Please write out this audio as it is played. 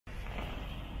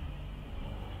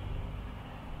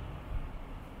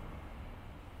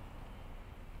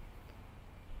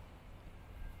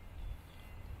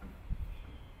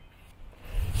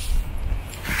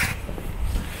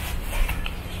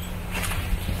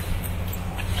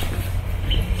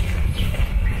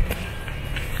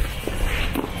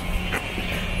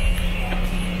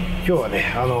今日はね、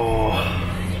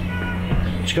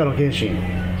近野剣心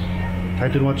タ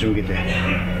イトルマッチを受けて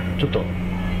ちょっと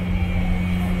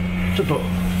一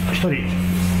人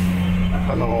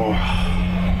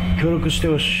協力して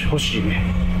ほしいね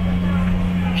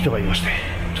人がいまして、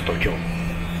ちょっと今日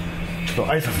ちょっ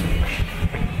と挨拶に。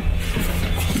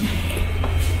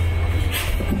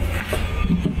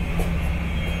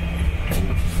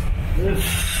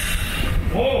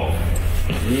おお、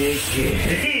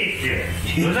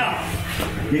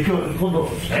今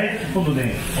度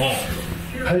ね、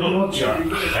タイトルマッチが。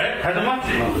タイトルマッチ？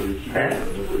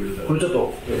これちょっ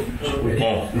と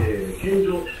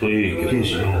剣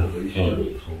士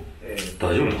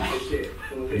大丈夫？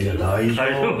いや大丈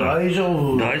夫なん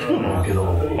だけど、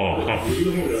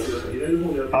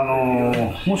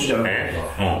もしじゃな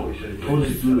当日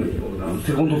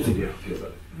セコンドついてやる。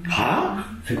は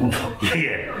ぁ？セコンド。い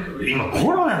や今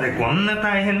コロナでこんな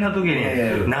大変な時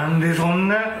になんでそん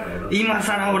な今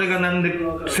さら俺がなんで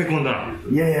セコンドなの？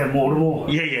いやもう俺も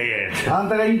いやあん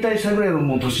たが引退したぐらいの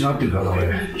もう年になってるから俺。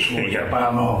やっ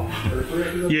ぱ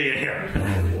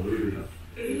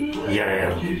いや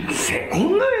セコ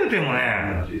ンド言うてもね、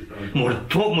もう俺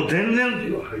全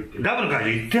然ダブル会場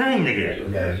行ってないんだけど。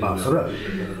いやまあそれ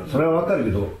は分かる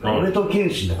けど、俺と剣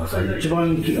心とかさ一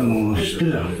番知ってるじゃん。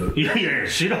いや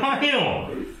知らんよ。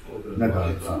なんか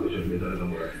さ、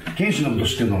剣士のこと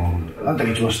知ってるのあんた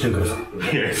が一番知ってるからさ。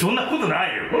いやそんなことな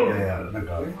いよ。いやなん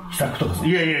か秘策とかさ。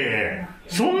いや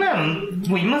そんなの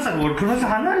もう今さ俺プロレス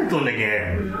離れとんだ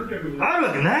けある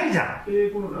わけないじゃん。い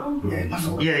や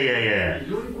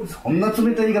そんな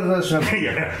冷たい言い方しなくて。い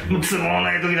やもう都合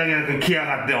ない時だけ来や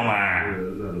がってお前。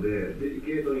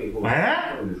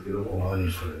何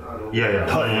それ。いやふ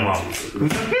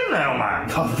ざけんなよお前。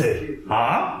なんで？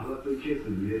はぁ？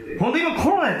本当に今コ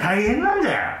ロナで大変なんじ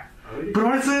ゃよ。プ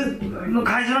ロレスの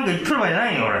会場なんか行っとる場合じゃ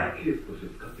ないよ俺。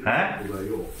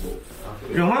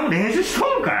いやお前も練習しと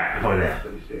んかいこれで。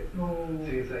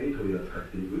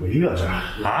いいわじゃあ。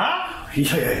はぁ？いや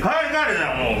帰れじ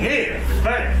ゃあもう帰れ。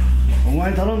お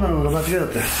前に頼んだのが間違いだ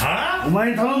った。はぁ？お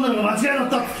前に頼んだのが間違いだっ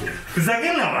た。ふざ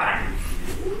けんなお前。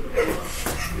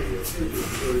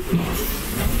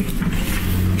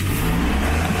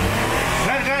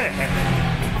帰れ。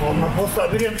こんなポスタ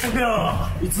ー見れんときよ。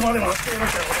いつまでもやっていま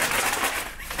したよ。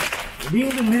リン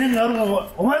グ見れんのあるの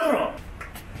はお前だろ。